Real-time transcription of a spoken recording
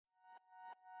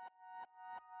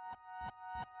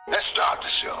Let's start the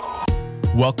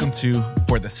show. Welcome to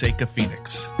For the Sake of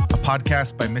Phoenix, a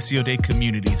podcast by Missio Dei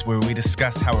Communities where we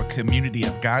discuss how a community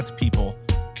of God's people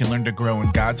can learn to grow in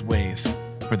God's ways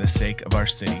for the sake of our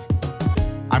city.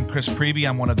 I'm Chris Preby.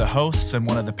 I'm one of the hosts and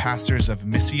one of the pastors of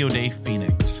Missio Dei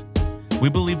Phoenix. We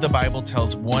believe the Bible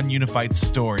tells one unified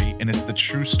story, and it's the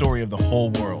true story of the whole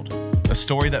world, a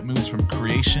story that moves from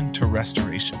creation to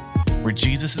restoration, where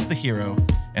Jesus is the hero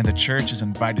and the church is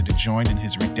invited to join in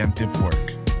his redemptive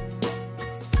work.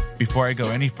 Before I go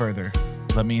any further,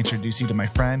 let me introduce you to my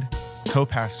friend,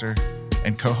 co-pastor,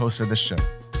 and co-host of the show,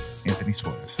 Anthony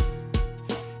Suarez.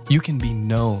 You can be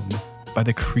known by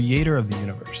the creator of the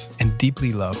universe and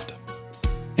deeply loved.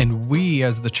 And we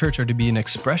as the church are to be an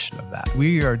expression of that.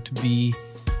 We are to be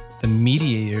the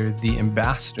mediator, the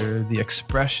ambassador, the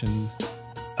expression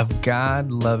of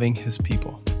God loving his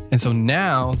people. And so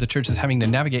now the church is having to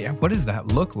navigate, what does that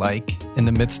look like in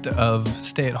the midst of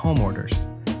stay-at-home orders?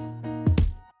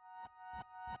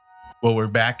 Well, we're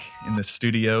back in the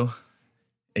studio,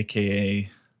 aka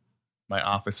my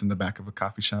office in the back of a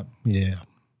coffee shop. Yeah.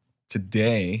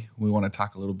 Today, we want to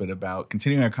talk a little bit about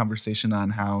continuing our conversation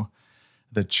on how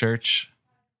the church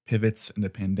pivots in the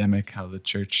pandemic, how the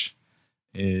church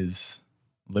is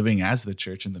living as the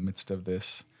church in the midst of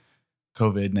this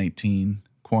COVID-19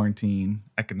 quarantine,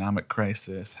 economic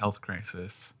crisis, health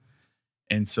crisis.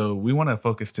 And so we want to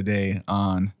focus today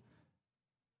on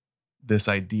this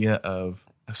idea of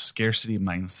a scarcity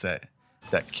mindset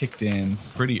that kicked in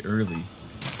pretty early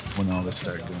when all this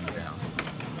started going down.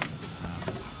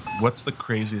 What's the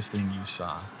craziest thing you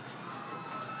saw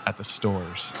at the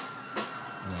stores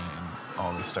when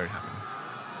all this started happening?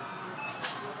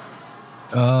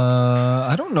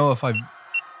 I don't know if I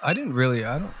didn't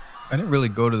really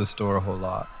go to the store a whole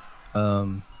lot.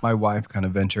 My wife kind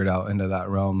of ventured out into that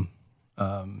realm,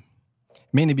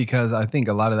 mainly because I think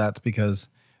a lot of that's because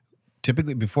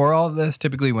typically before all of this,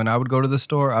 when I would go to the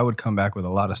store, I would come back with a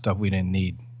lot of stuff we didn't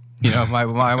need. You know, my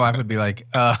wife would be like,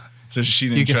 so she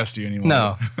didn't trust you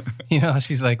anymore. No,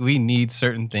 she's like, we need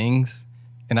certain things,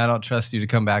 and I don't trust you to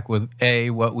come back with A,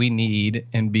 what we need,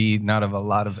 and B, not of a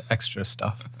lot of extra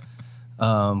stuff.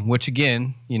 Which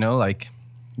again, like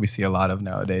we see a lot of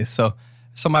nowadays. So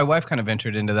my wife kind of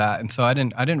ventured into that, and so I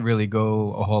didn't really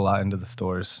go a whole lot into the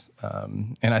stores,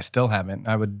 and I still haven't.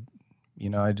 I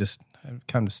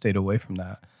kind of stayed away from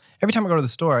that. Every time I go to the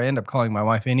store, I end up calling my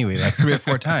wife anyway, like 3 or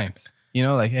 4 times.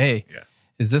 Like, hey,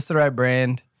 Is this the right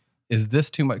brand? Is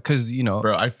this too much? Because,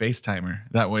 Bro, I FaceTime her.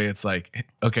 That way it's like,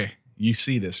 okay, you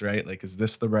see this, right? Like, is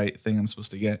this the right thing I'm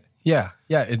supposed to get? Yeah,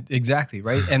 exactly,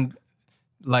 right? And,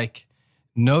 like,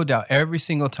 no doubt, every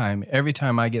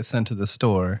time I get sent to the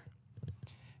store,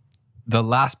 the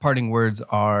last parting words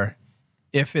are,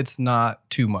 if it's not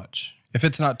too much, if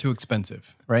it's not too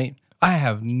expensive, right? I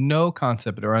have no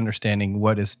concept or understanding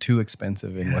what is too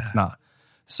expensive and what's not.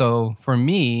 So for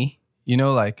me,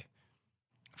 like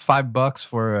 $5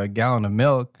 for a gallon of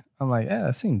milk, I'm like,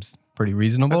 that seems pretty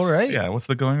reasonable, right? Yeah. What's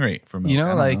the going rate for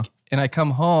milk? And I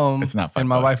come home, it's not $5. And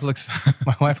my wife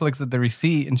looks at the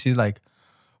receipt and she's like,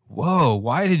 whoa,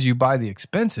 why did you buy the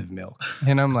expensive milk?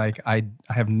 And I'm like, I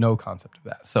have no concept of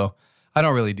that. So I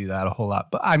don't really do that a whole lot.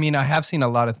 But I mean, I have seen a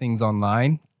lot of things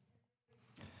online.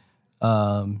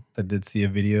 I did see a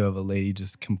video of a lady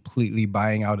just completely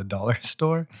buying out a dollar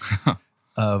store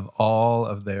of all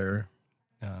of their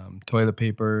toilet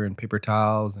paper and paper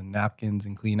towels and napkins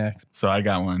and Kleenex. So I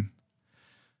got one.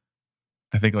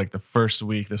 I think like the first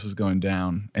week this was going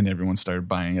down and everyone started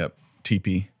buying up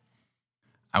TP.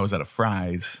 I was at a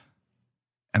Fry's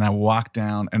and I walked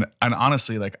down and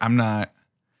honestly, like I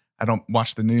don't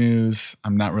watch the news.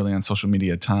 I'm not really on social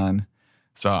media a ton.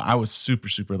 So I was super,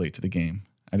 super late to the game.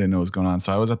 I didn't know what was going on.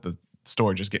 So I was at the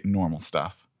store just getting normal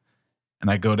stuff. And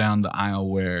I go down the aisle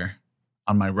where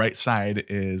on my right side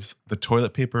is the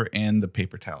toilet paper and the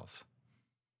paper towels.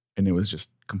 And it was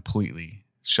just completely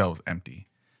shelves empty.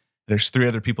 There's 3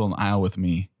 other people in the aisle with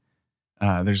me.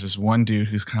 There's this one dude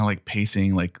who's kind of like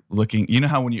pacing, like looking. You know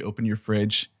how when you open your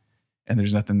fridge and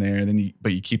there's nothing there,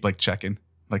 but you keep like checking,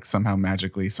 like somehow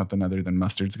magically something other than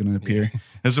mustard's going to appear. Yeah.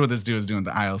 This is what this dude is doing in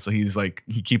the aisle. So he's like,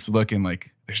 he keeps looking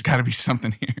like there's got to be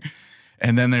something here.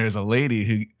 And then there's a lady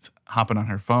who's hopping on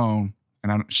her phone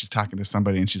and she's talking to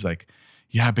somebody and she's like,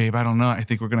 yeah, babe, I don't know. I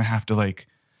think we're going to have to like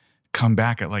come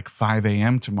back at like 5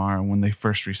 a.m. tomorrow when they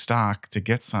first restock to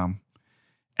get some.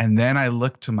 And then I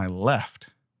look to my left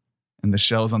and the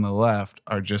shelves on the left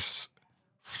are just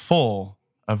full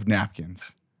of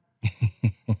napkins.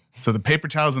 So the paper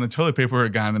towels and the toilet paper are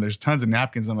gone, and there's tons of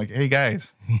napkins. I'm like, hey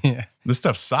guys, Yeah. this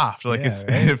stuff's soft. Like Yeah,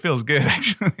 right? it feels good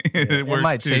actually. It It works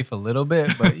might too. chafe a little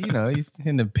bit, but you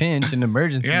in a pinch, in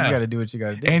emergency, Yeah. you got to do what you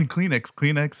got to do. And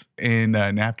Kleenex and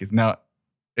napkins. Now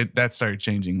that started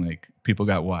changing. Like people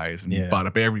got wise and bought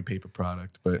up every paper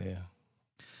product. But Yeah.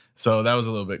 so that was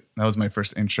that was my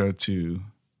first intro to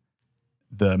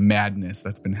the madness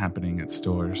that's been happening at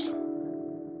stores.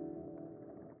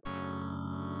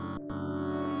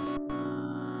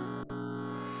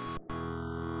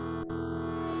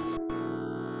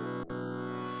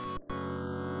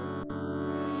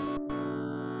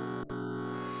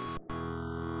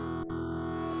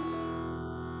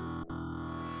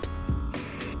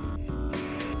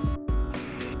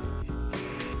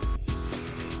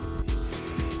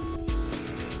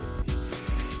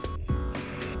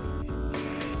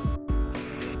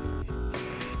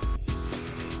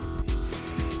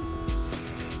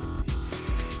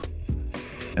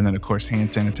 And then, of course, hand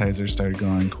sanitizer started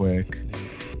going quick.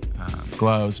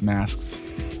 Gloves, masks,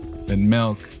 then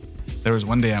milk. There was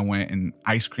one day I went and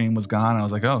ice cream was gone. I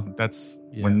was like, oh, that's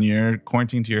when you're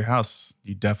quarantined to your house,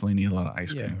 you definitely need a lot of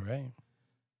ice cream. Yeah, right.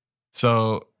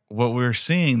 So what we're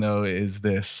seeing, though, is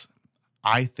this,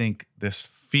 I think, this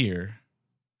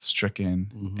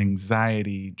fear-stricken,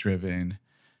 anxiety-driven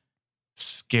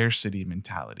scarcity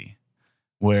mentality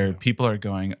where people are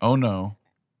going, oh, no,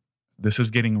 this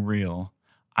is getting real.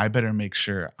 I better make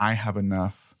sure I have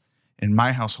enough in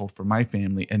my household for my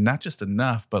family, and not just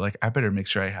enough, but like I better make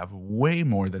sure I have way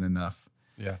more than enough,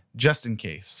 just in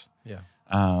case. Yeah.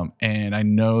 And I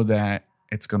know that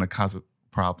it's going to cause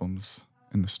problems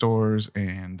in the stores,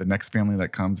 and the next family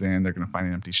that comes in, they're going to find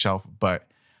an empty shelf. But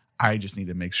I just need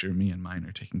to make sure me and mine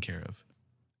are taken care of.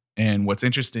 And what's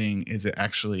interesting is it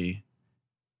actually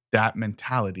that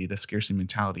mentality, the scarcity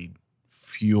mentality,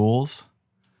 fuels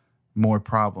more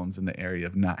problems in the area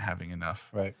of not having enough.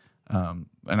 Right.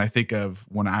 And I think of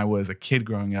when I was a kid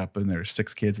growing up and there were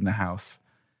 6 kids in the house,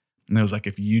 and it was like,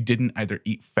 if you didn't either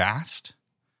eat fast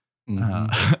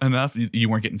enough, you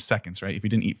weren't getting seconds, right? If you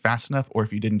didn't eat fast enough, or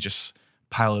if you didn't just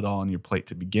pile it all on your plate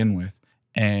to begin with,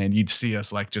 and you'd see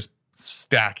us like just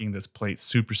stacking this plate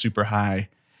super, super high.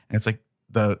 And it's like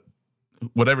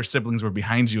whatever siblings were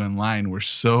behind you in line were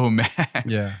so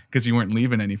mad because you weren't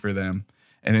leaving any for them.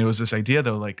 And it was this idea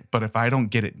though, like, but if I don't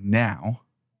get it now,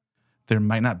 there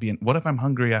might not be, what if I'm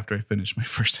hungry after I finish my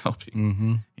first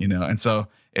helping, you know? And so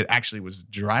it actually was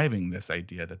driving this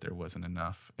idea that there wasn't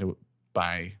enough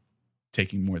by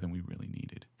taking more than we really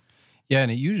needed. Yeah.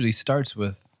 And it usually starts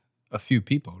with a few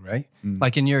people, right?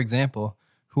 Like in your example,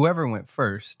 whoever went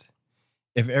first,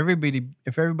 if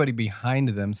everybody behind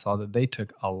them saw that they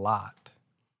took a lot,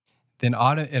 then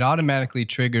it automatically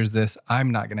triggers this,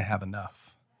 I'm not going to have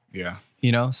enough. Yeah.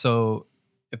 You know, so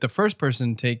if the first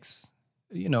person takes,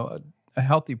 a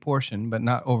healthy portion, but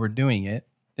not overdoing it,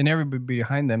 then everybody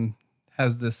behind them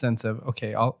has this sense of,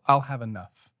 okay, I'll have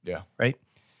enough. Yeah. Right.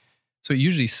 So it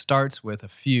usually starts with a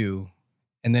few,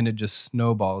 and then it just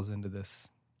snowballs into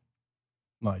this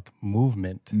like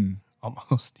movement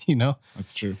almost,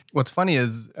 That's true. What's funny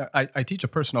is I teach a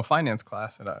personal finance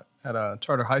class at a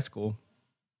charter high school.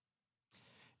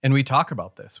 And we talk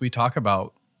about this. We talk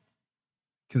about,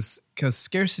 because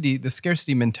the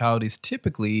scarcity mentality is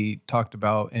typically talked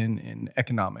about in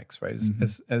economics, right?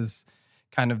 As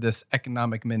kind of this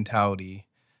economic mentality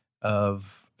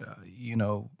of,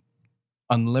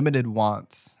 unlimited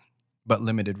wants, but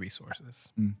limited resources,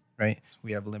 right?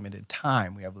 We have limited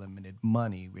time, we have limited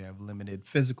money, we have limited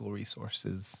physical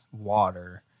resources,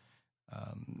 water,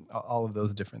 all of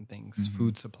those different things,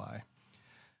 food supply.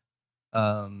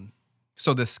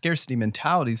 So the scarcity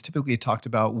mentality is typically talked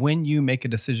about when you make a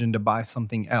decision to buy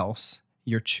something else,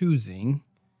 you're choosing,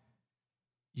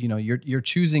 you're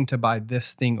choosing to buy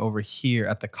this thing over here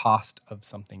at the cost of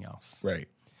something else. Right.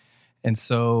 And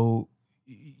so,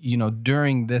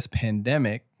 during this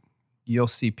pandemic, you'll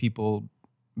see people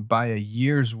buy a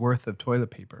year's worth of toilet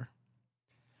paper,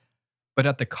 but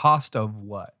at the cost of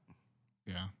what?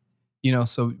 Yeah.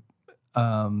 So,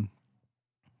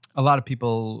 a lot of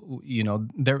people,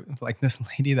 they're like this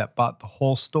lady that bought the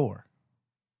whole store,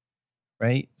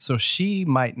 right? So she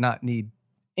might not need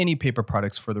any paper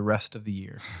products for the rest of the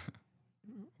year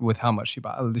with how much she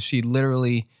bought. She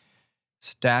literally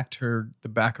stacked the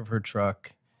back of her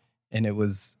truck, and I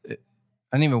didn't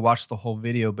even watch the whole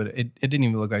video, but it didn't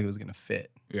even look like it was going to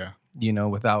fit. Yeah.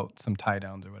 Without some tie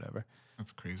downs or whatever.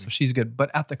 That's crazy. So she's good.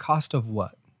 But at the cost of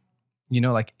what?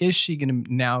 Is she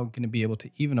now going to be able to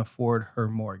even afford her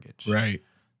mortgage? Right.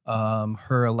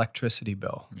 Her electricity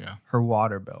bill. Yeah. Her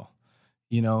water bill.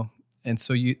 And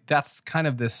so that's kind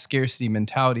of this scarcity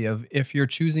mentality of if you're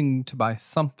choosing to buy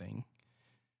something,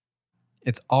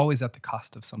 it's always at the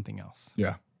cost of something else.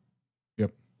 Yeah.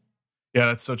 Yep. Yeah,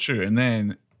 that's so true. And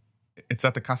then it's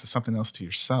at the cost of something else to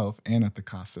yourself and at the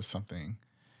cost of something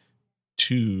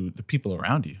to the people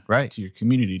around you, Right. to your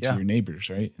community, to Yeah. your neighbors,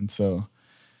 right? And so,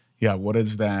 yeah, what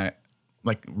is that?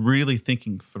 Like really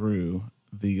thinking through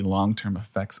the long-term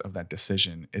effects of that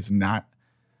decision is not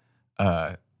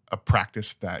a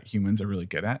practice that humans are really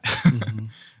good at. Mhm.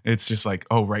 It's just like,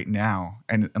 oh, right now.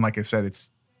 And like I said,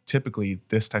 it's typically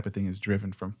this type of thing is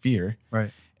driven from fear.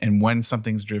 Right. And when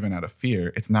something's driven out of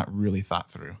fear, it's not really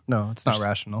thought through. No, it's not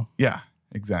rational. Yeah,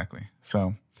 exactly.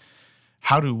 So,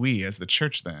 how do we as the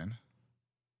church then,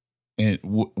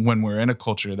 when we're in a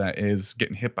culture that is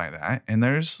getting hit by that, and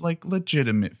there's like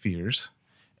legitimate fears,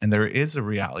 and there is a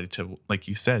reality to, like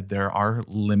you said, there are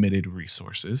limited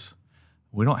resources.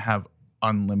 We don't have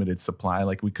unlimited supply.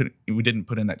 Like we didn't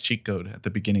put in that cheat code at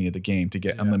the beginning of the game to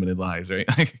get unlimited lives, right?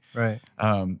 Like, Right.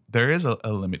 there is a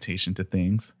limitation to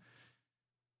things.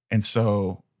 And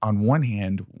so on one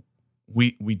hand,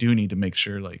 we do need to make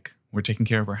sure like we're taking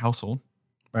care of our household.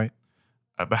 Right.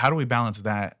 But how do we balance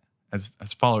that as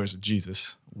followers of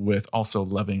Jesus with also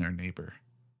loving our neighbor?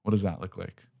 What does that look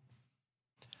like?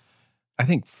 I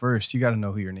think first you got to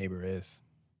know who your neighbor is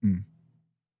Mm.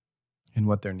 and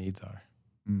what their needs are.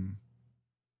 Mm.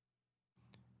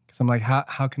 Because I'm like,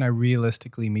 how can I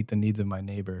realistically meet the needs of my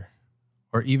neighbor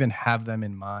or even have them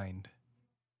in mind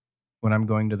when I'm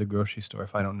going to the grocery store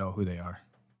if I don't know who they are?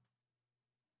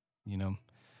 You know?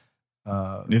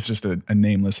 It's just a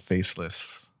nameless,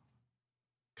 faceless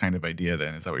kind of idea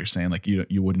then. Is that what you're saying? Like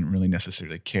you wouldn't really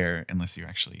necessarily care unless you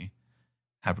actually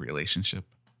have a relationship.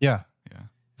 Yeah. Yeah.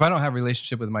 If I don't have a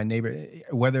relationship with my neighbor,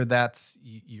 whether that's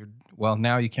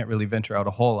now you can't really venture out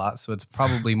a whole lot, so it's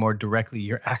probably more directly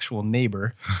your actual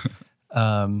neighbor.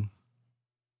 But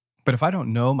if I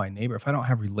don't know my neighbor, if I don't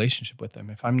have a relationship with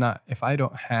them, if I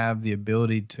don't have the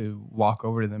ability to walk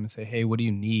over to them and say, "Hey, what do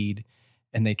you need?"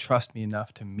 and they trust me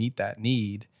enough to meet that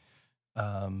need,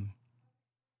 then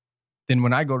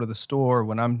when I go to the store,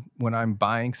 when I'm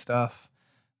buying stuff,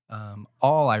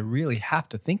 all I really have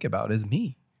to think about is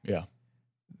me. Yeah.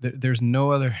 There's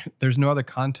no other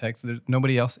context.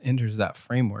 Nobody else enters that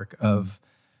framework of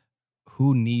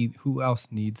who else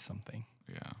needs something.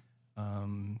 Yeah.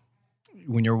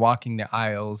 When you're walking the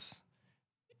aisles,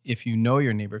 if you know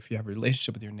your neighbor, if you have a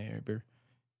relationship with your neighbor,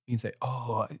 you can say,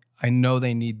 "Oh, I know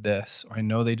they need this," or "I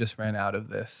know they just ran out of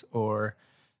this," or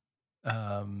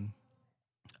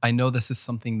 "I know this is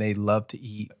something they love to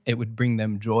eat. It would bring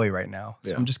them joy right now,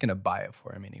 so Yeah. I'm just going to buy it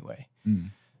for them anyway." Mm.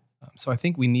 So I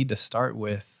think we need to start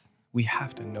with, we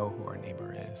have to know who our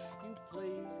neighbor is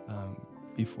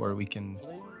before we can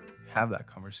have that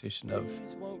conversation of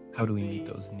how do we meet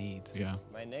those needs. Yeah.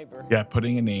 Yeah.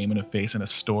 Putting a name and a face and a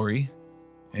story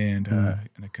and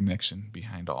a connection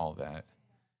behind all that.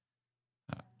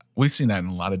 We've seen that in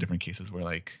a lot of different cases where,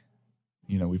 like,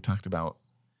 we've talked about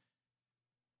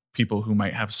people who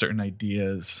might have certain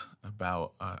ideas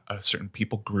about a certain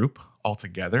people group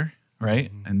altogether,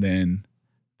 right? Mhm. And then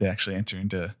they actually enter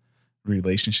into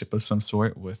relationship of some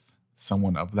sort with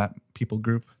someone of that people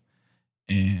group,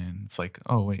 and it's like,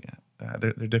 oh wait,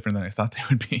 they're different than I thought they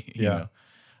would be. You Yeah. know?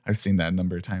 I've seen that a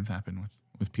number of times happen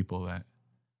with people that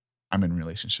I'm in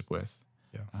relationship with.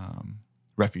 Yeah.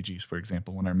 Refugees, for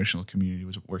example, when our missional community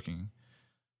was working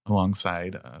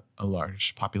alongside a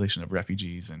large population of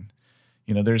refugees, and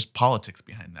there's politics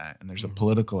behind that, and there's a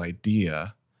political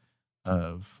idea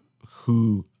of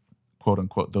who, quote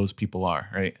unquote, those people are,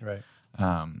 right? Right.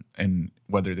 And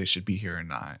whether they should be here or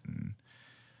not.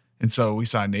 And so we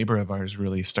saw a neighbor of ours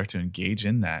really start to engage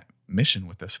in that mission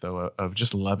with us, though, of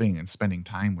just loving and spending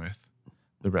time with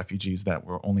the refugees that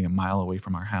were only a mile away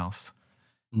from our house.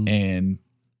 Mm. And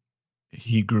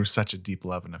he grew such a deep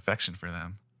love and affection for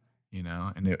them,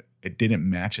 and it didn't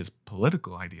match his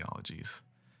political ideologies.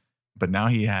 But now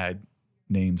he had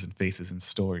names and faces and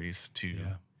stories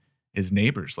to his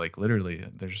neighbors, like literally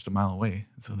they're just a mile away.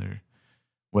 And so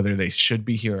whether they should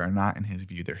be here or not, in his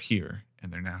view, they're here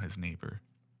and they're now his neighbor.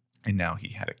 And now he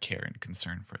had a care and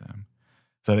concern for them.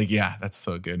 So I think, yeah, that's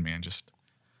so good, man. Just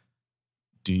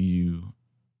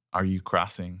are you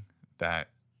crossing that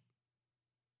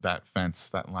fence,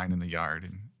 that line in the yard,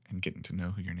 and getting to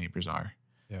know who your neighbors are?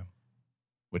 Yeah.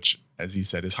 Which, as you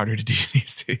said, is harder to do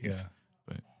these days. Yeah.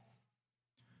 But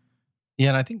Yeah,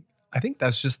 and I think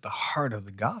that's just the heart of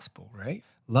the gospel, right?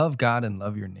 Love God and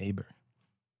love your neighbor.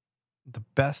 The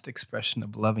best expression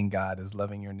of loving God is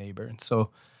loving your neighbor. And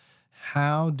so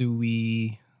how do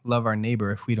we love our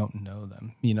neighbor if we don't know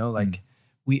them?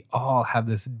 we all have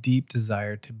this deep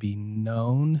desire to be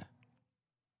known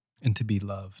and to be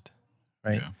loved,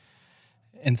 right? Yeah.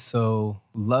 And so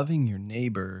loving your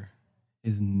neighbor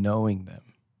is knowing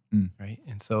them, Mm. right?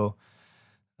 And so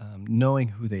knowing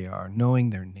who they are, knowing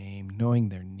their name, knowing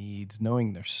their needs,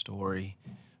 knowing their story.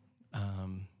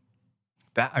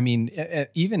 That, I mean,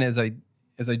 even as I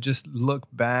just look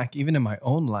back, even in my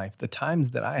own life, the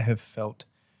times that I have felt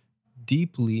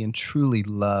deeply and truly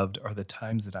loved are the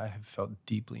times that I have felt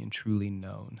deeply and truly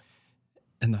known.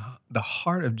 And the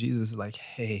heart of Jesus is like,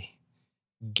 hey,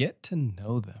 get to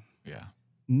know them. Yeah.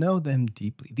 Know them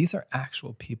deeply. These are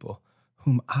actual people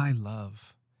whom I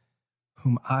love,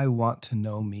 whom I want to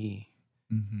know me.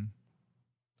 Mm-hmm.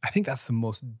 I think that's the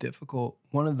most difficult,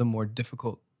 one of the more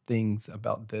difficult things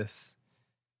about this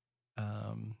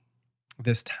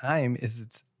this time is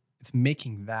it's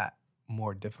making that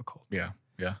more difficult. Yeah.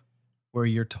 Yeah. Where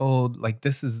you're told like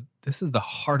this is the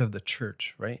heart of the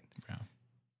church, right? Yeah.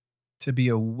 To be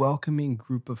a welcoming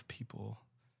group of people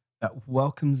that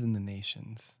welcomes in the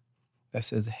nations, that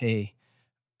says, hey,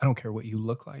 I don't care what you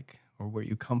look like or where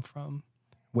you come from,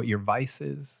 what your vice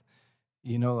is,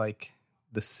 like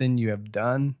the sin you have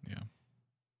done. Yeah.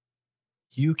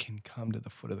 You can come to the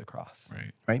foot of the cross,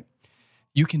 Right. right?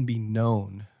 You can be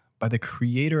known by the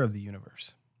creator of the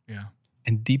universe Yeah.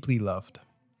 and deeply loved.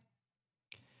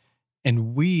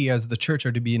 And we as the church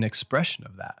are to be an expression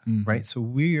of that, Mhm. right? So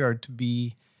we are to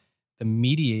be the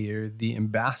mediator, the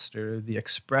ambassador, the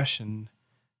expression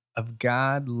of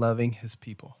God loving his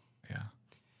people, Yeah.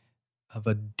 of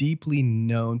a deeply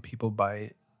known people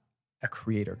by a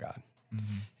creator God.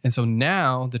 Mm-hmm. And so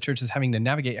now the church is having to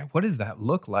navigate, what does that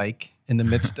look like in the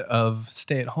midst of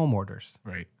stay-at-home orders?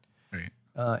 Right. Right.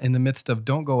 In the midst of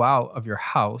don't go out of your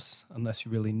house unless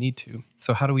you really need to.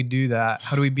 So how do we do that?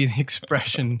 How do we be the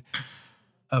expression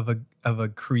of a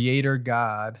creator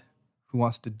God who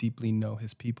wants to deeply know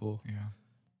his people? Yeah.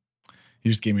 You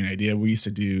just gave me an idea. We used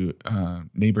to do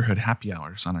neighborhood happy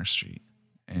hours on our street.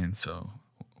 And so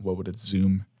what would a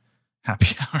Zoom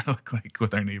happy hour look like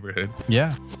with our neighborhood?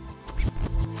 Yeah.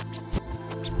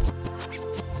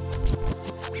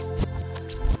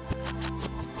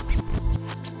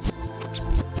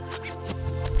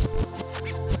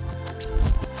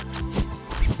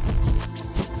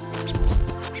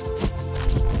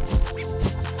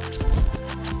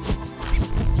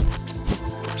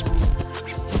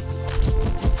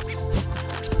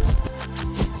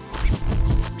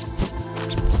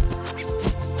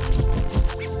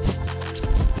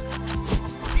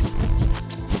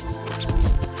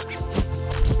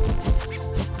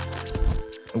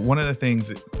 One of the things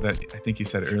that I think you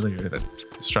said earlier that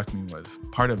struck me was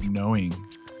part of knowing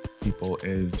people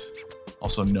is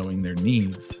also knowing their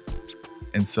needs.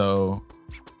 And so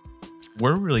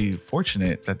we're really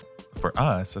fortunate that for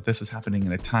us that this is happening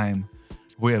in a time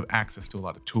we have access to a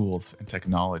lot of tools and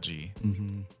technology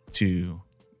Mm-hmm. to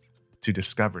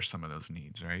discover some of those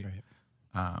needs, right?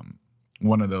 Right.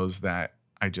 One of those that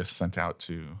I just sent out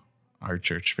to our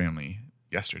church family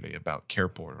yesterday about Care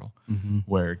Portal, Mm-hmm.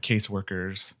 where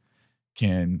caseworkers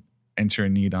can enter a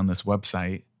need on this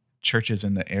website. Churches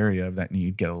in the area of that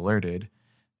need get alerted,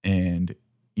 and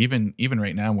even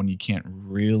right now, when you can't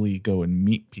really go and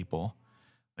meet people,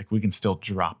 like we can still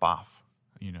drop off,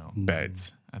 Mhm.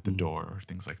 beds at the Mhm. door or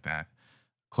things like that,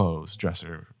 clothes,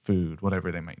 dresser, food,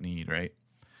 whatever they might need, right?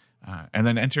 And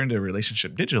then enter into a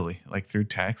relationship digitally, like through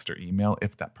text or email,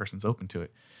 if that person's open to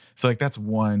it. So like that's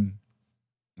one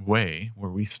way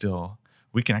where we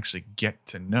can actually get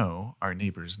to know our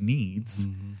neighbor's needs,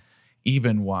 Mhm.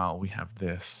 even while we have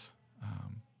this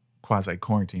quasi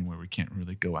quarantine where we can't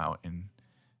really go out and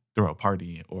throw a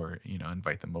party or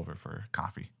invite them over for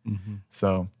coffee. Mhm.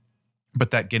 So,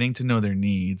 but that getting to know their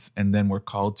needs, and then we're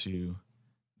called to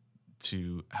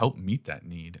help meet that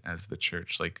need as the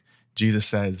church. Like Jesus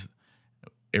says,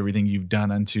 everything you've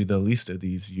done unto the least of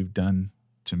these, you've done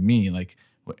to me. Like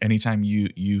anytime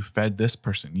you fed this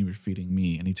person, you were feeding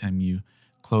me. Anytime you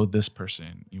clothed this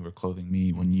person, you were clothing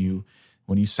me. When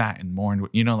you sat and mourned,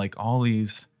 like all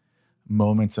these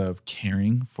moments of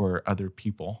caring for other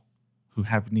people who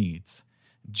have needs,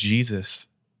 Jesus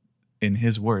in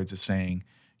his words is saying,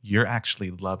 you're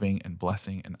actually loving and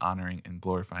blessing and honoring and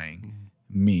glorifying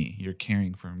me. You're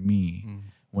caring for me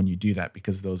when you do that,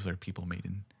 because those are people made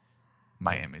in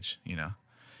my image,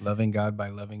 Loving God by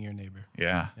loving your neighbor.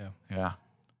 Yeah. Yeah. Yeah.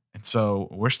 And so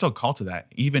we're still called to that,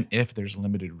 even if there's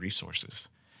limited resources.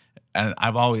 And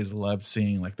I've always loved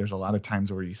seeing, like, there's a lot of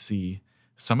times where you see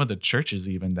some of the churches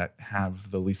even that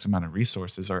have the least amount of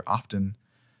resources are often,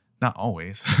 not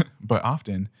always, but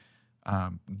often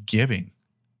giving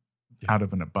out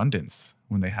of an abundance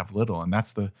when they have little. And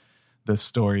that's the the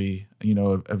story,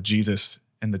 of Jesus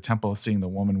in the temple seeing the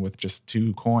woman with just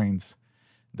 2 coins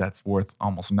that's worth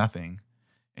almost nothing,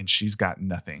 and she's got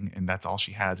nothing, and that's all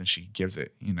she has, and she gives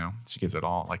it, she gives it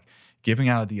all, like giving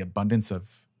out of the abundance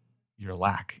of your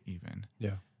lack even.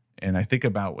 Yeah. And I think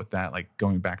about with that, like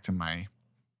going back to my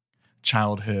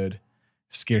childhood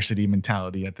scarcity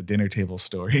mentality at the dinner table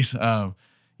stories.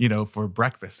 For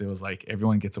breakfast, it was like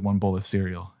everyone gets a 1 bowl of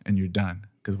cereal and you're done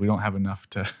because we don't have enough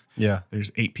to. Yeah.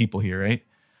 There's 8 people here, right?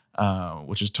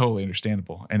 Which is totally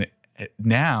understandable. And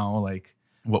now, like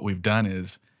what we've done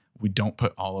is we don't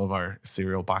put all of our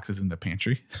cereal boxes in the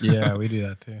pantry. Yeah, we do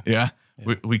that too. Yeah.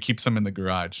 We keep some in the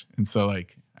garage. And so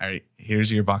like, all right,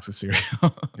 here's your box of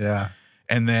cereal. Yeah.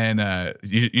 And then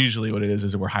usually what it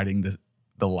is we're hiding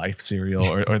the Life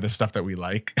cereal or the stuff that we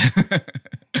like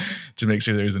to make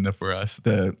sure there's enough for us.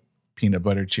 The peanut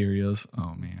butter Cheerios.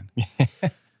 Oh man.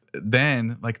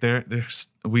 Then like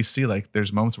we see like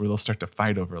there's moments where they'll start to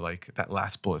fight over like that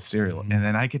last bowl of cereal. Mm-hmm. And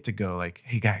then I get to go like,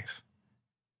 hey guys,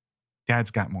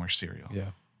 Dad's got more cereal.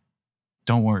 Yeah.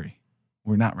 Don't worry.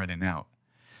 We're not running out.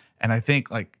 And I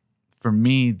think like for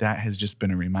me, that has just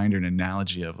been a reminder, an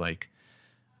analogy of like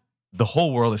the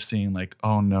whole world is seeing like,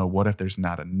 oh no, what if there's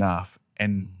not enough?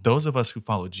 And those of us who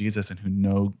follow Jesus and who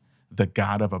know the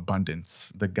God of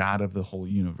abundance, the God of the whole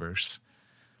universe,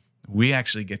 we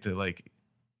actually get to like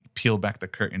peel back the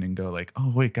curtain and go like,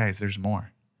 oh wait, guys, there's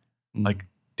more. Mm-hmm. Like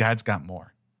Dad's got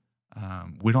more.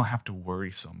 We don't have to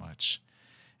worry so much.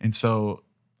 And so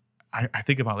I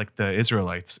think about like the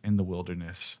Israelites in the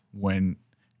wilderness when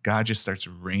God just starts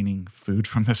raining food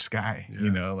from the sky,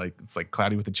 like it's like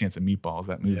Cloudy with a Chance of Meatballs,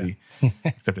 that movie,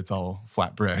 except it's all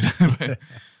flat bread.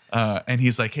 And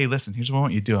he's like, hey, listen, here's what I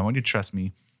want you to do. I want you to trust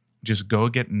me. Just go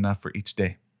get enough for each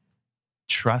day.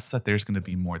 Trust that there's going to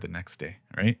be more the next day,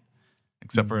 right?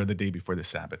 Except for the day before the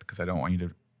Sabbath, because I don't want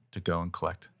you to go and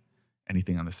collect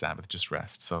anything on the Sabbath, just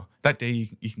rest. So that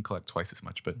day you can collect twice as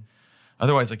much, but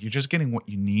otherwise, like you're just getting what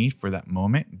you need for that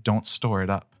moment. Don't store it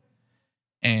up.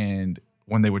 And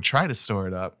when they would try to store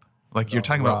it up, like you're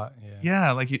talking about,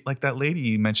 like that lady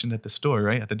you mentioned at the store,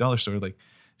 right? At the dollar store, like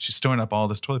she's storing up all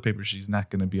this toilet paper she's not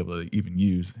going to be able to even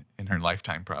use in her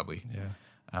lifetime, probably.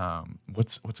 Yeah.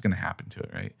 What's going to happen to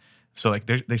it, right? So like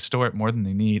they store it more than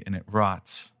they need, and it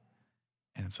rots.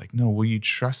 And it's like, no, will you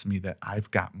trust me that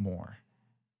I've got more?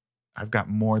 I've got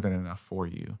more than enough for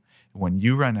you. When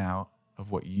you run out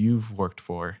of what you've worked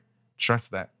for,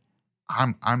 trust that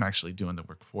I'm actually doing the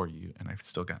work for you, and I've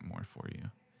still got more for you.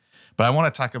 But I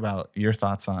want to talk about your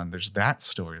thoughts on, there's that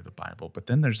story of the Bible, but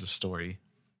then there's the story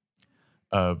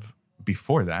of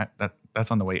before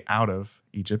that's on the way out of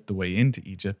Egypt, the way into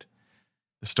Egypt,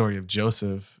 the story of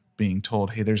Joseph being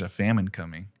told, hey, there's a famine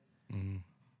coming. Mm-hmm.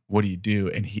 What do you do?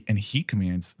 And he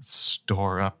commands,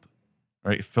 store up,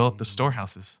 right? Fill up the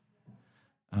storehouses.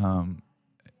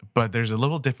 But there's a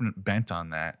little different bent on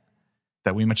that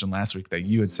we mentioned last week that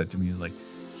you had said to me, like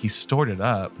he stored it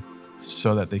up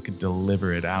so that they could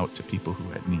deliver it out to people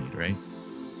who had need, right?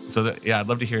 So I'd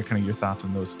love to hear kind of your thoughts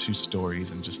on those two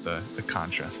stories and just the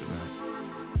contrast of that.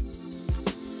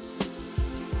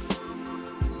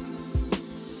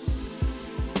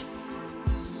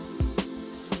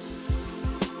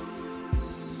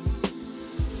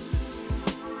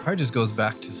 Probably just goes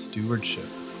back to stewardship.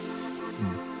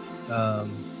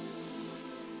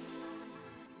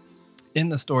 In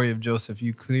the story of Joseph,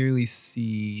 you clearly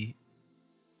see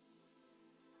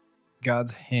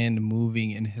God's hand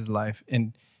moving in his life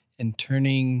and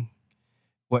turning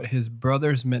what his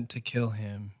brothers meant to kill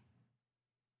him,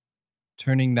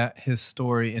 turning his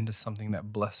story into something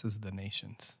that blesses the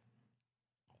nations.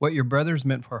 What your brothers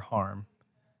meant for harm,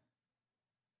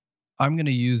 I'm going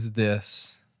to use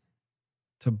this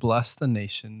to bless the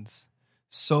nations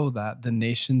so that the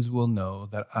nations will know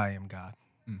that I am God.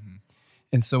 Mm-hmm.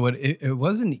 And so it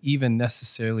wasn't even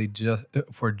necessarily just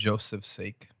for Joseph's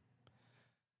sake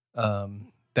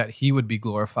that he would be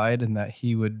glorified and that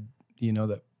he would,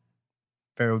 that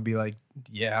Pharaoh would be like,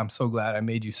 yeah, I'm so glad I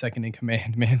made you second in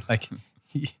command, man. Like,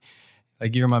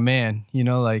 like you're my man,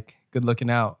 like good looking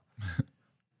out.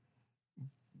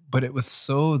 But it was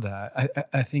so that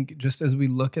I think just as we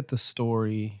look at the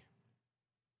story,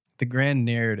 the grand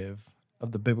narrative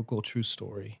of the biblical true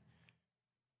story,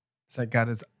 is that God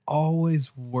is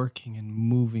always working and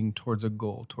moving towards a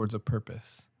goal, towards a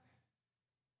purpose,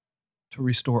 to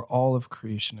restore all of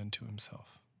creation unto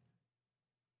himself.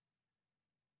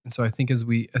 And so I think as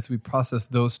we process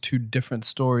those two different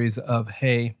stories of,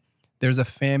 hey, there's a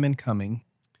famine coming,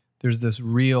 there's this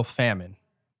real famine,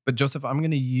 but Joseph, I'm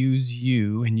going to use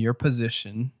you in your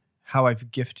position, how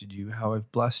I've gifted you, how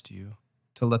I've blessed you,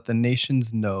 to let the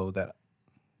nations know that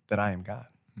I am God.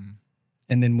 Mm.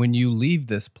 And then when you leave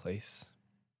this place,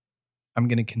 I'm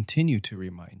going to continue to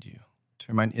remind you, to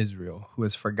remind Israel, who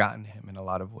has forgotten him in a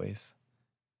lot of ways.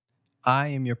 I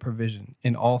am your provision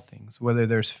in all things, whether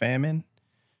there's famine,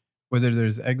 whether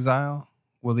there's exile,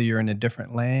 whether you're in a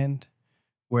different land,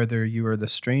 whether you are the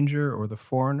stranger or the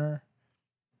foreigner.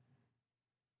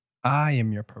 I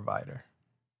am your provider.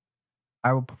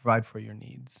 I will provide for your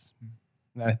needs.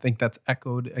 And I think that's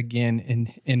echoed again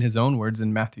in his own words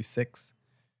in Matthew 6.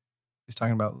 He's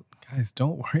talking about, guys,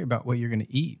 don't worry about what you're going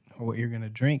to eat or what you're going to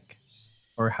drink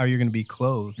or how you're going to be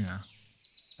clothed. Yeah.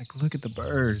 Like, look at the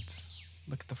birds.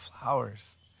 Look at the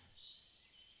flowers.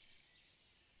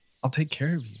 I'll take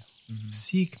care of you. Mm-hmm.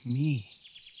 Seek me.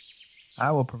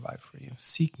 I will provide for you.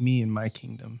 Seek me in my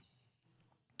kingdom.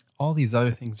 All these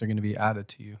other things are going to be added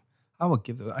to you. I will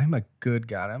give them. I'm a good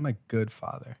God. I'm a good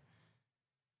Father.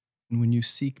 And when you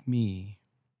seek me,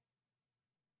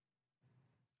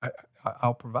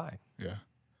 I'll provide. Yeah.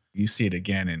 You see it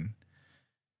again in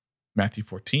Matthew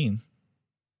 14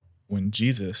 when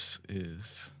Jesus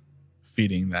is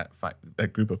feeding that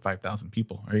group of 5,000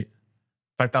 people, right?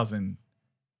 5,000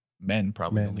 men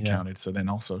probably only counted. So then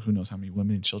also who knows how many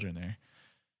women and children there.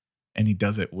 And he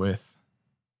does it with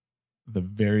the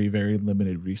very, very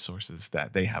limited resources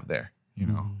that they have there. You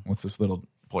know, what's this little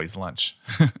boy's lunch?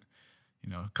 You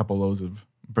know, a couple loaves of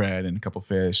bread and a couple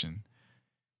fish.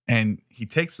 And he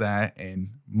takes that and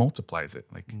multiplies it.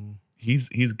 Like he's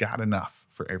got enough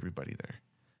for everybody there.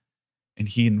 And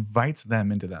he invites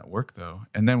them into that work though.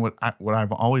 And then what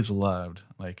I've always loved,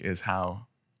 like, is how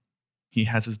he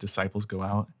has his disciples go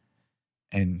out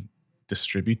and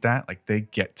distribute that. Like, they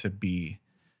get to be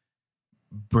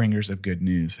bringers of good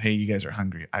news. Hey, you guys are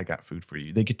hungry. I got food for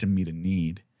you. They get to meet a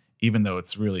need, even though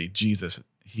it's really Jesus.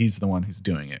 He's the one who's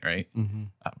doing it, right? Mm-hmm.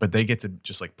 But they get to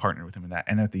just like partner with him in that.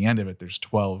 And at the end of it, there's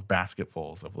 12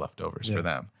 basketfuls of leftovers for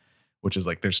them, which is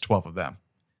like, there's 12 of them.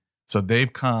 So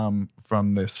they've come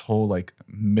from this whole like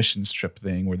missions trip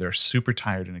thing where they're super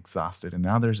tired and exhausted. And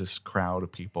now there's this crowd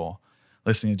of people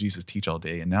listening to Jesus teach all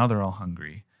day. And now they're all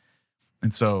hungry.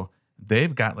 And so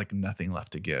they've got like nothing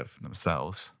left to give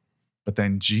themselves. But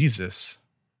then Jesus,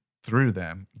 through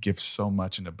them, gives so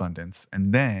much in abundance.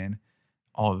 And then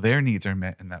all their needs are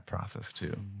met in that process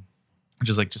too. Which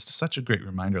is like just such a great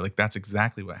reminder. Like, that's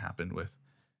exactly what happened with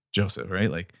Joseph,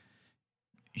 right? Like,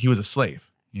 he was a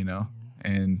slave, you know?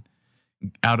 And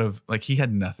out of, like, he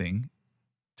had nothing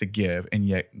to give. And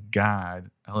yet God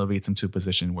elevates him to a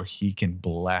position where he can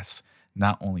bless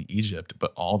not only Egypt,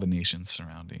 but all the nations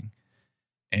surrounding.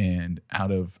 And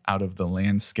out of the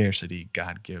land scarcity,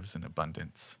 God gives an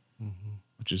abundance,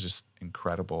 which is just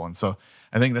incredible. And so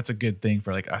I think that's a good thing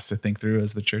for like us to think through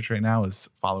as the church right now, as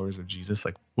followers of Jesus.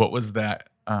 Like, what was that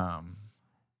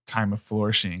time of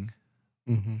flourishing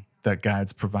that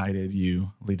God's provided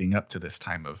you leading up to this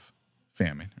time of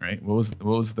famine, right? What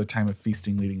was the time of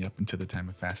feasting leading up into the time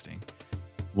of fasting?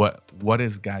 What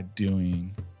is God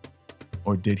doing,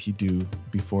 or did he do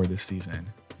before this season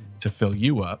to fill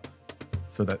you up,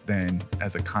 so that then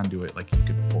as a conduit, like, you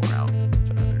could pour out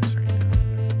to others right now?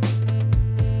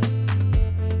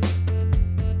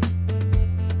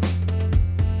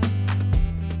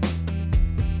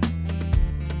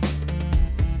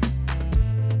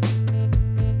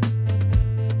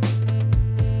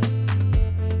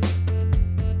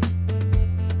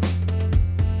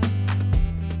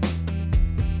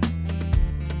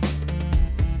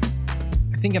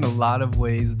 I think in a lot of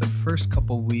ways, the first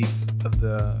couple weeks of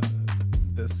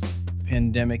this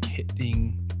pandemic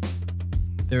hitting,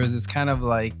 there was this kind of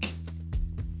like,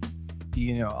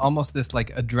 you know, almost this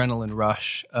like adrenaline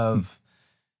rush of,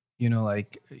 you know,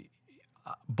 like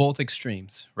both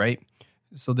extremes, right?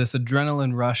 So this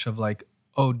adrenaline rush of like,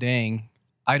 oh, dang,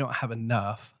 I don't have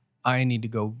enough. I need to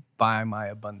go buy my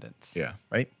abundance. Yeah.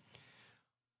 Right.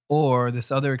 Or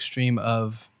this other extreme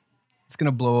of, it's going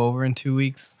to blow over in 2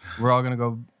 weeks. We're all going to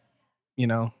go, you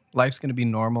know, life's going to be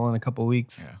normal in a couple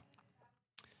weeks. Yeah.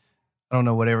 I don't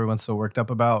know what everyone's so worked up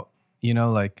about, you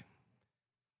know, like,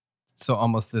 so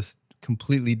almost this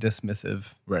completely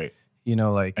dismissive, Right. You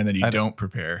know, like, and then you don't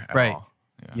prepare at all.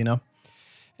 Yeah. You know?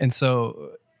 And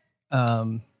so,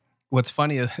 what's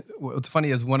funny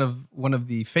is one of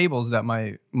the fables that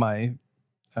my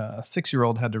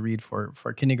 6-year-old had to read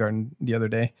for kindergarten the other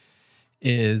day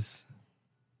is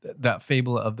that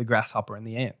fable of the grasshopper and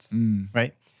the ants,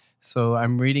 right? So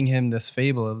I'm reading him this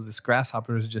fable of this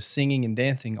grasshopper who's just singing and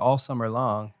dancing all summer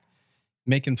long,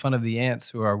 making fun of the ants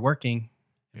who are working,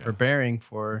 preparing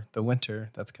for the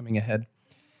winter that's coming ahead.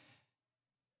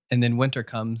 And then winter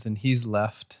comes and he's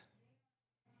left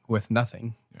with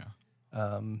nothing.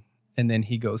 Yeah. And then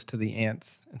he goes to the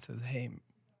ants and says, "Hey,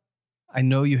 I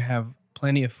know you have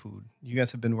plenty of food. You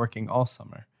guys have been working all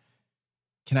summer.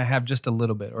 Can I have just a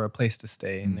little bit or a place to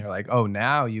stay? And they're like, oh,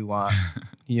 now you want,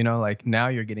 like now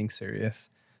you're getting serious.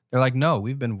 They're like, no,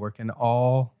 we've been working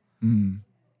all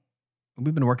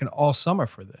summer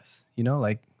for this,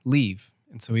 like leave.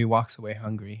 And so he walks away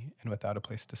hungry and without a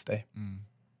place to stay.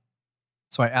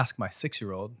 So I asked my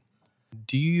 6-year-old,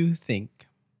 do you think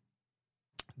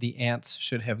the ants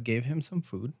should have gave him some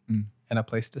food and a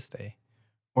place to stay?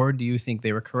 Or do you think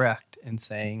they were correct in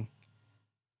saying,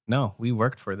 no, we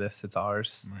worked for this, it's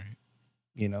ours. Right.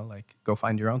 Like go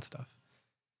find your own stuff.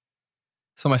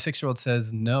 So my 6-year-old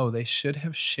says, no, they should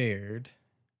have shared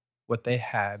what they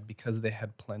had because they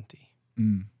had plenty.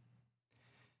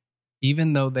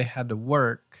 Even though they had to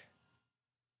work,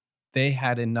 they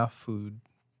had enough food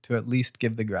to at least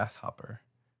give the grasshopper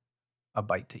a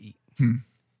bite to eat.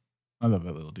 I love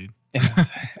that little dude.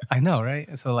 I know, right?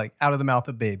 And so like out of the mouth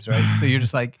of babes, right? So you're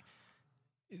just like,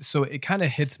 so it kind of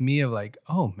hits me of like,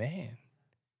 oh man,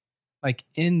 like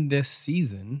in this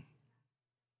season,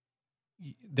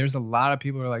 there's a lot of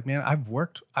people who are like, man, I've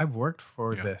worked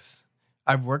for this.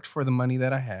 I've worked for the money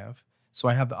that I have. So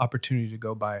I have the opportunity to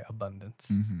go buy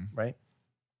abundance, right?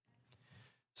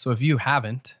 So if you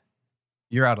haven't,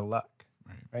 you're out of luck,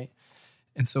 right?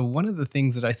 And so one of the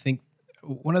things that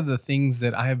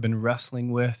I have been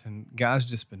wrestling with, and God's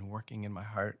just been working in my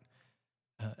heart,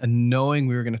 and knowing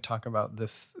we were going to talk about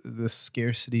this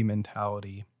scarcity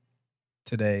mentality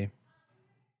today,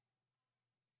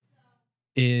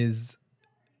 is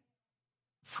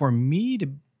for me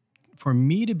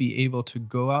to be able to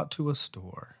go out to a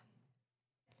store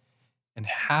and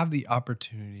have the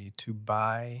opportunity to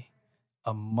buy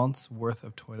a month's worth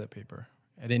of toilet paper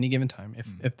at any given time,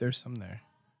 if there's some there,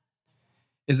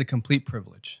 is a complete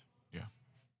privilege. Yeah.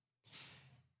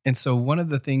 And so one of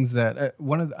the things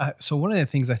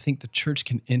I think the church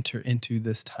can enter into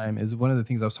this time is one of the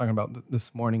things I was talking about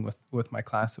this morning with my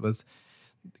class. It was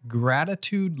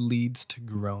gratitude leads to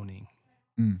groaning.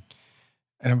 And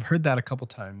I've heard that a couple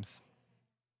times.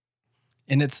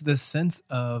 And it's this sense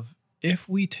of, if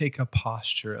we take a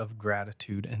posture of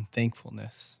gratitude and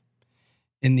thankfulness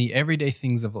in the everyday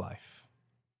things of life,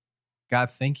 God,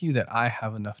 thank you that I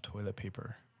have enough toilet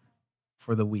paper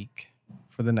for the week,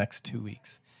 for the next 2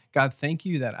 weeks. God, thank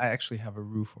you that I actually have a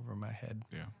roof over my head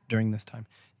during this time.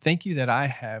 Thank you that I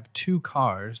have 2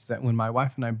 cars that when my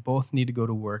wife and I both need to go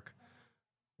to work,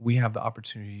 we have the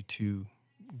opportunity to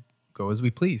go as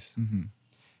we please.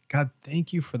 God,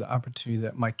 thank you for the opportunity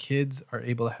that my kids are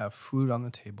able to have food on the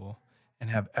table and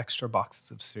have extra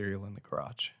boxes of cereal in the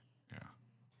garage. Yeah.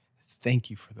 Thank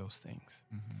you for those things.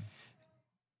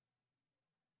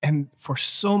 And for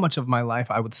so much of my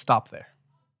life, I would stop there.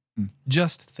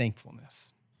 Just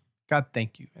thankfulness. God,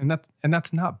 thank you. And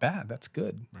that's not bad. That's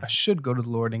good. Right. I should go to the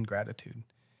Lord in gratitude.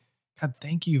 God,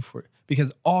 thank you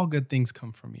because all good things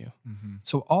come from you.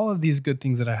 So all of these good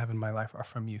things that I have in my life are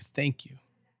from you. Thank you.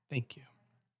 Thank you.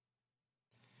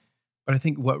 But I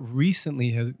think what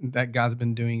recently that God's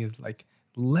been doing is like,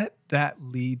 let that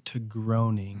lead to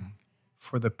groaning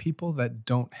for the people that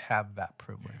don't have that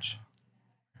privilege.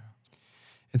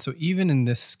 And so even in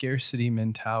this scarcity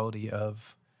mentality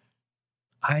of,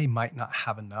 I might not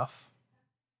have enough,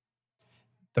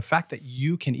 the fact that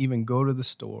you can even go to the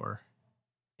store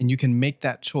and you can make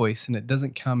that choice and it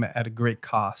doesn't come at a great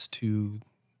cost to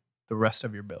the rest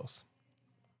of your bills,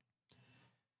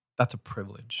 that's a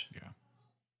privilege. Yeah.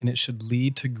 And it should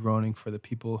lead to groaning for the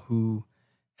people who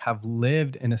have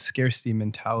lived in a scarcity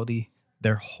mentality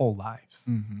their whole lives,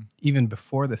 even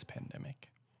before this pandemic.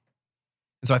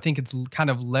 And so I think it's kind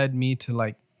of led me to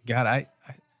like, God,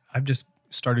 I've just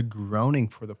started groaning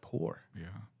for the poor. Yeah.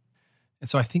 And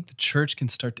so I think the church can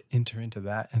start to enter into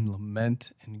that and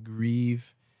lament and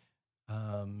grieve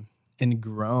and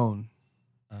groan.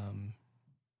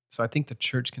 So I think the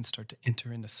church can start to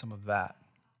enter into some of that,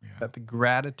 that the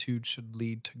gratitude should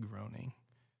lead to groaning.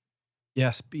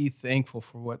 Yes, be thankful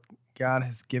for what God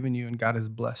has given you and God has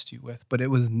blessed you with, but it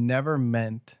was never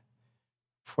meant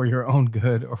for your own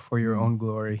good or for your own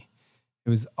glory. It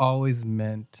was always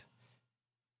meant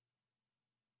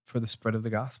for the spread of the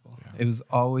gospel. Yeah. It was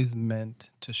always meant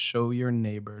to show your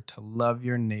neighbor, to love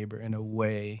your neighbor in a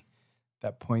way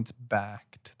that points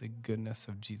back to the goodness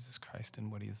of Jesus Christ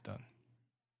and what he has done.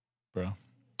 Bro,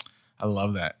 I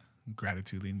love that.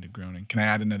 Gratitude leading to groaning. Can I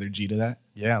add another G to that?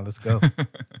 Yeah, let's go.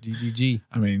 GGG.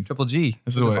 I mean, triple G.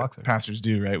 This is what pastors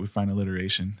do, right? We find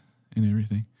alliteration in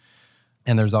everything.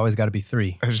 And there's always got to be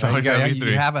 3. There's always got to be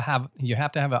 3. You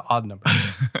have to have an odd number.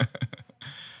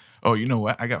 Oh, you know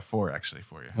what? I got 4 actually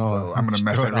for you. So I'm going to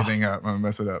mess everything up. I'm going to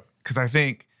mess it up. Because I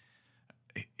think,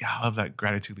 I love that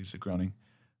gratitude leads to groaning.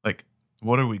 Like,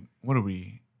 what are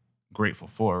we grateful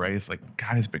for, right? It's like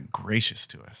God has been gracious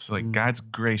to us. So like God's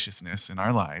graciousness in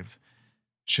our lives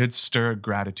should stir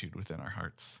gratitude within our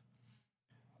hearts,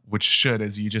 which should,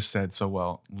 as you just said so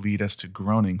well, lead us to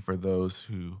groaning for those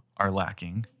who are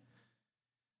lacking,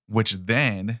 which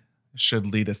then should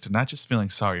lead us to not just feeling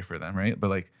sorry for them, right? But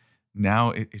like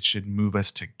now it should move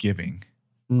us to giving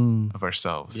of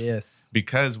ourselves. Yes.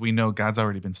 Because we know God's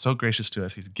already been so gracious to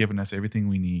us. He's given us everything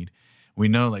we need. We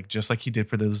know, like, just like he did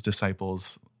for those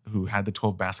disciples who had the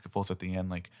 12 basketfuls at the end,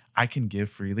 like, I can give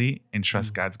freely and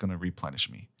trust God's going to replenish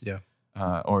me. Yeah.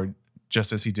 Or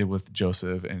just as he did with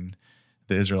Joseph and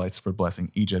the Israelites for blessing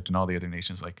Egypt and all the other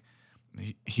nations, like,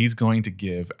 he's going to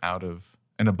give out of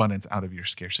an abundance out of your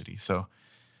scarcity. So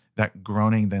that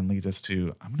groaning then leads us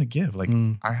to, I'm going to give. Like,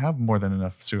 I have more than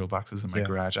enough cereal boxes in my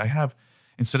garage. I have,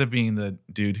 instead of being the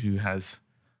dude who has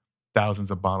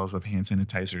thousands of bottles of hand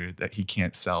sanitizer that he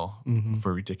can't sell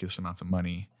for ridiculous amounts of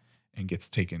money and gets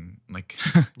taken, like,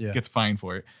 gets fined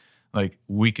for it. Like,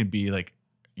 we could be like,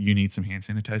 you need some hand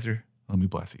sanitizer? Let me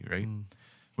bless you, right?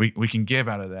 We can give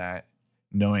out of that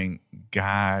knowing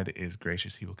God is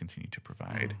gracious. He will continue to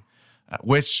provide,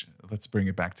 which, let's bring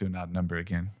it back to an odd number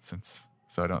again,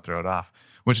 so I don't throw it off,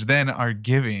 which then our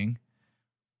giving,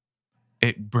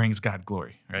 it brings God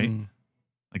glory, right?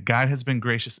 Like, God has been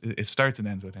gracious. It starts and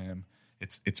ends with him.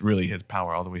 It's really his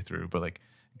power all the way through. But like,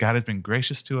 God has been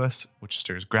gracious to us, which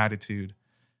stirs gratitude,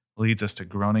 leads us to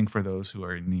groaning for those who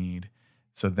are in need.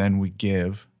 So then we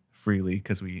give freely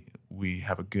because we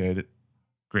have a good,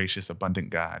 gracious,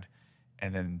 abundant God.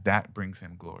 And then that brings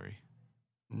him glory.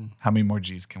 How many more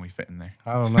G's can we fit in there?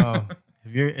 I don't know.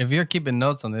 If you're keeping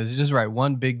notes on this, you just write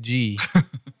one big G.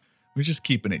 We're just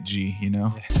keeping it G, you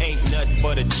know? Ain't nothing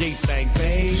but a G thing,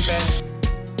 baby.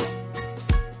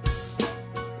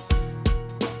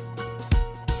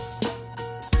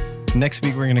 Next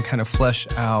week, we're going to kind of flesh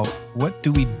out, what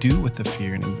do we do with the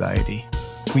fear and anxiety?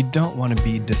 We don't want to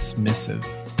be dismissive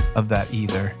of that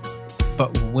either.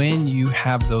 But when you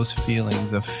have those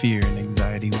feelings of fear and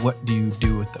anxiety, what do you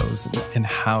do with those? And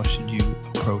how should you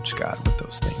approach God with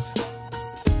those things?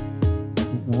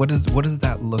 What does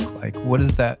that look like?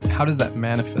 How does that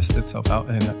manifest itself out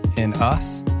in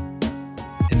us?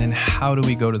 And then how do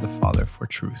we go to the Father for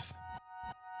truth?